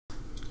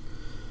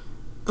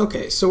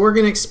Okay, so we're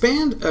going to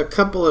expand a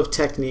couple of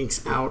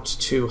techniques out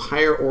to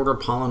higher order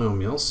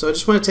polynomials. So I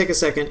just want to take a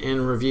second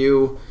and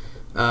review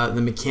the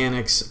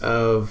mechanics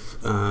of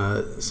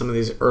some of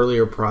these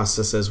earlier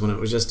processes when it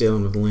was just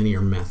dealing with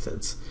linear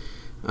methods.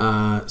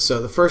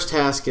 So the first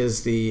task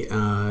is we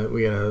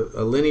got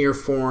a linear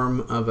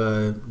form of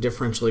a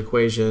differential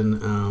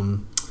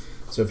equation.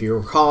 So if you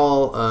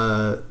recall,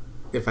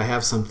 if I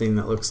have something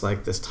that looks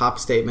like this top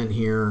statement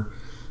here,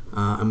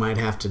 I might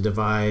have to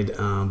divide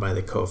by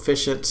the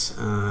coefficient,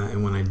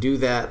 and when I do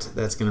that,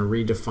 that's going to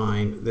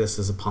redefine this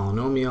as a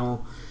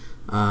polynomial.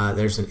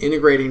 There's an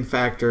integrating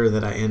factor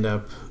that I end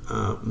up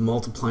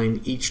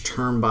multiplying each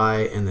term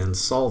by and then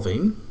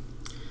solving,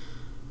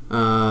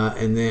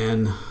 and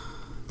then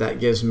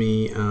that gives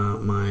me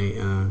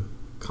my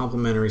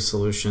complementary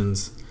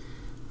solutions,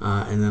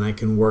 and then I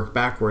can work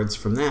backwards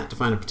from that to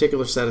find a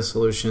particular set of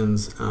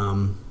solutions.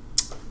 So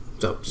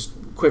just a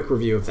quick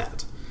review of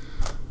that.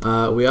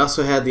 We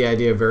also had the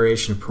idea of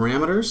variation of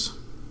parameters,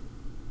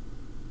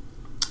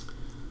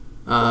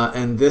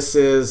 and this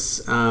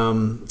is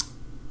kind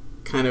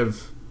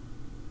of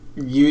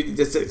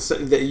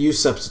the use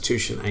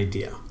substitution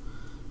idea,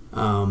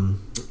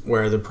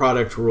 where the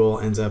product rule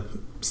ends up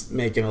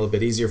making it a little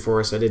bit easier for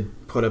us. I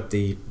did put up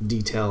the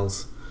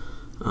details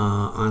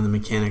on the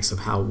mechanics of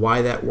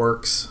why that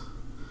works.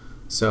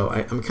 So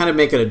I'm kind of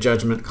making a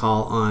judgment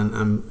call on,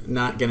 I'm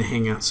not going to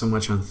hang out so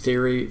much on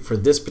theory for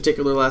this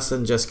particular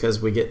lesson, just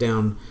because we get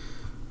down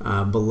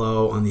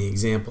below on the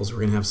examples.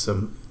 We're going to have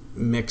some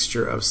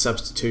mixture of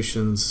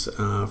substitutions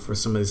for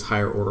some of these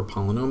higher order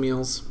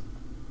polynomials.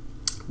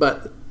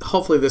 But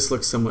hopefully this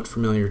looks somewhat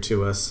familiar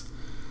to us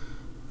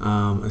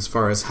as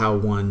far as how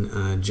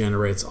one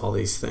generates all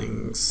these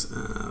things.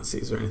 Let's see,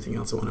 is there anything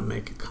else I want to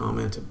make a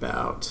comment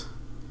about?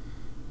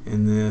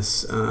 In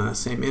this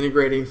same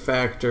integrating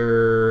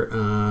factor,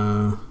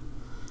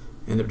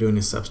 end up doing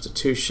a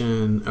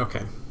substitution.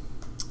 Okay,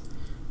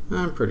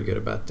 I'm pretty good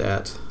about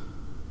that.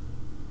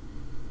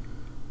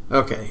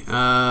 Okay,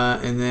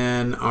 and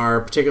then our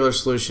particular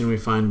solution we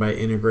find by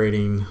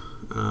integrating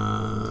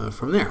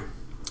from there.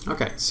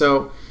 Okay,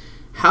 so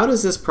how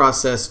does this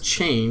process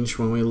change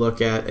when we look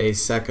at a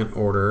second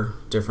order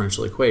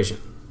differential equation?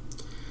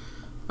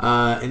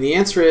 And the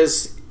answer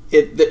is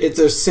it's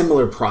a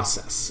similar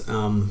process.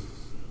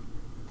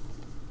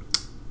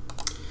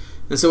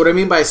 And so what I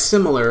mean by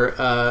similar,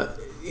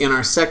 in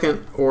our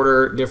second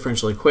order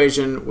differential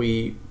equation,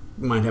 we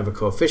might have a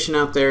coefficient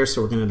out there,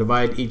 so we're going to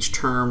divide each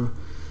term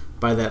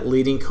by that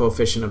leading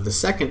coefficient of the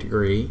second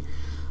degree,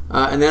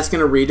 and that's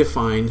going to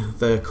redefine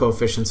the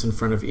coefficients in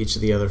front of each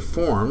of the other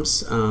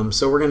forms.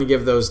 So we're going to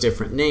give those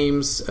different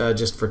names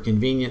just for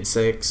convenience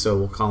sake, so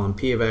we'll call them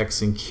P of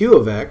x and Q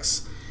of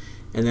x,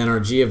 and then our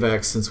G of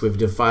x, since we've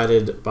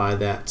divided by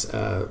that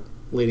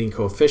leading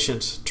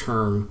coefficient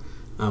term,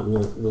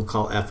 we'll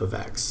call f of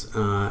x.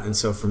 And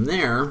so from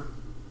there,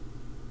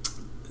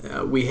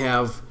 we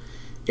have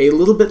a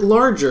little bit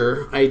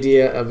larger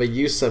idea of a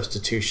use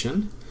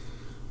substitution,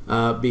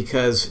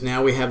 because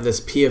now we have this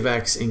P of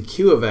x and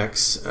Q of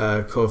x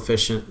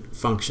coefficient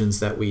functions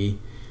that we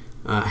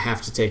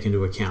have to take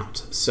into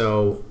account.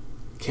 So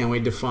can we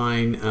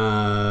define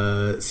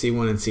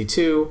C1 and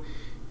C2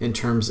 in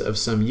terms of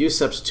some use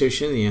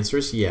substitution? The answer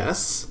is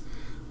yes.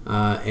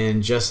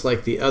 And just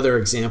like the other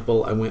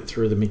example, I went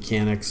through the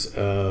mechanics,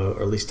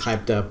 or at least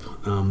typed up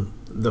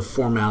the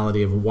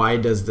formality of why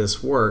does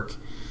this work.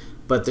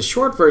 But the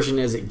short version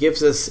is it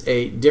gives us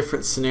a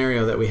different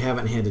scenario that we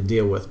haven't had to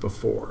deal with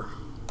before.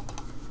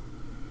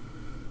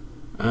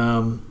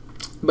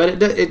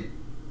 But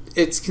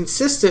it's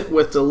consistent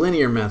with the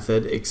linear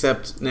method,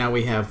 except now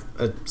we have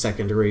a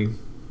second degree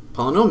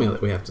polynomial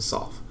that we have to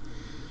solve.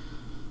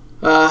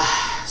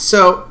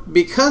 So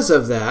because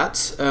of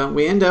that,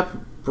 we end up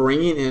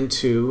bringing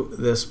into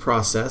this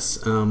process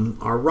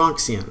our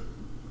Wronxian.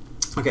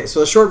 Okay, so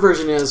the short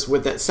version is,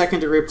 with that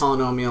second degree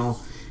polynomial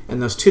and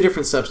those two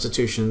different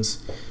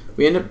substitutions,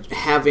 we end up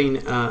having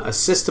a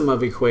system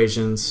of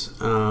equations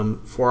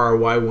for our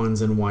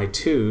y1s and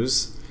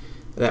y2s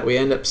that we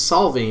end up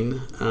solving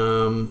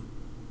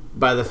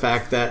by the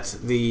fact that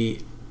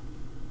the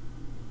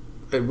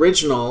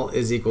original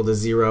is equal to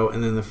 0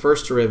 and then the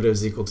first derivative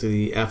is equal to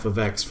the f of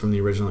x from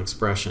the original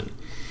expression.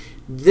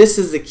 This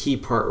is the key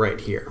part right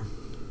here.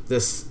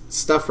 This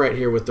stuff right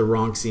here with the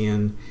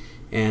Wronxian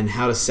and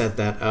how to set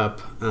that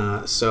up.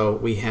 So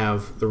we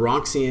have the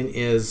Wronxian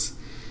is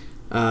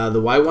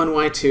the y1,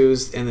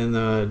 y2s, and then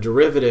the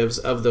derivatives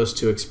of those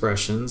two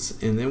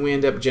expressions, and then we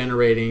end up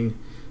generating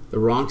the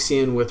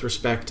Wronxian with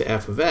respect to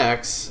f of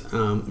x,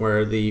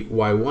 where the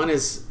y1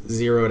 is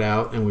zeroed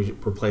out and we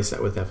replace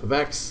that with f of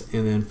x,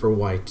 and then for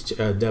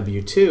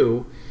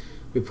w2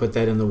 we put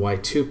that in the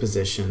y2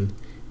 position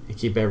and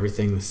keep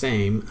everything the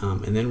same,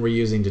 and then we're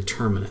using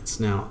determinants.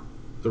 Now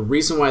the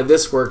reason why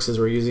this works is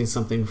we're using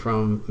something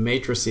from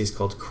matrices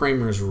called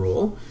Cramer's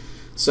rule.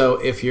 So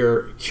if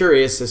you're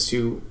curious as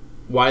to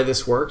why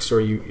this works,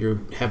 or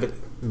you haven't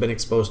been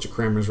exposed to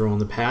Cramer's rule in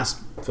the past,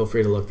 feel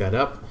free to look that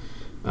up.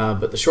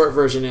 But the short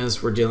version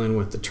is we're dealing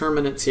with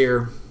determinants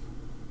here,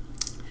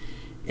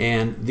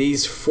 And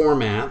these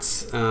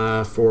formats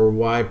for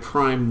y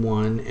prime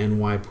 1 and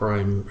y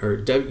prime, or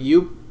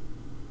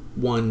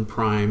u1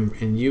 prime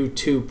and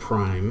u2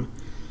 prime,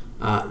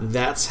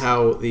 that's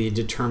how the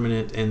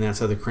determinant and that's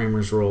how the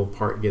Cramer's rule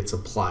part gets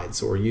applied.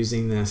 So we're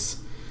using this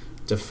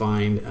to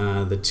find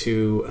the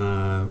two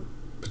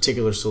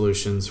particular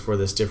solutions for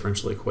this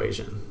differential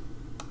equation.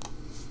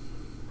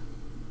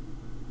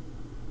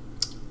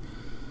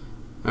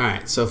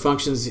 Alright, so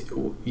functions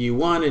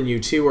u1 and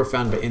u2 are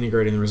found by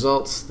integrating the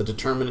results. The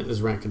determinant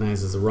is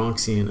recognized as the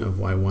Wronxian of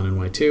y1 and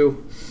y2.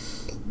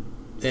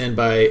 And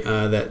by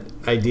that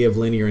idea of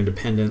linear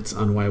independence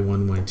on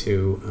y1,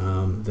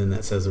 y2, then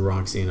that says the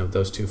Wronxian of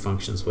those two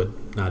functions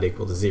would not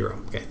equal to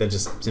 0. Okay, that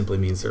just simply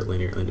means they're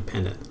linearly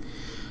independent.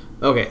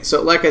 Okay,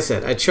 so like I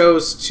said, I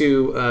chose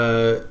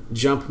to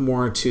jump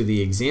more to the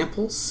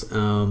examples,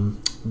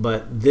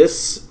 but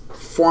this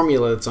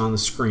formula that's on the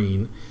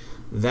screen,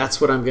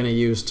 that's what I'm going to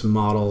use to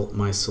model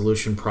my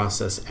solution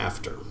process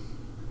after.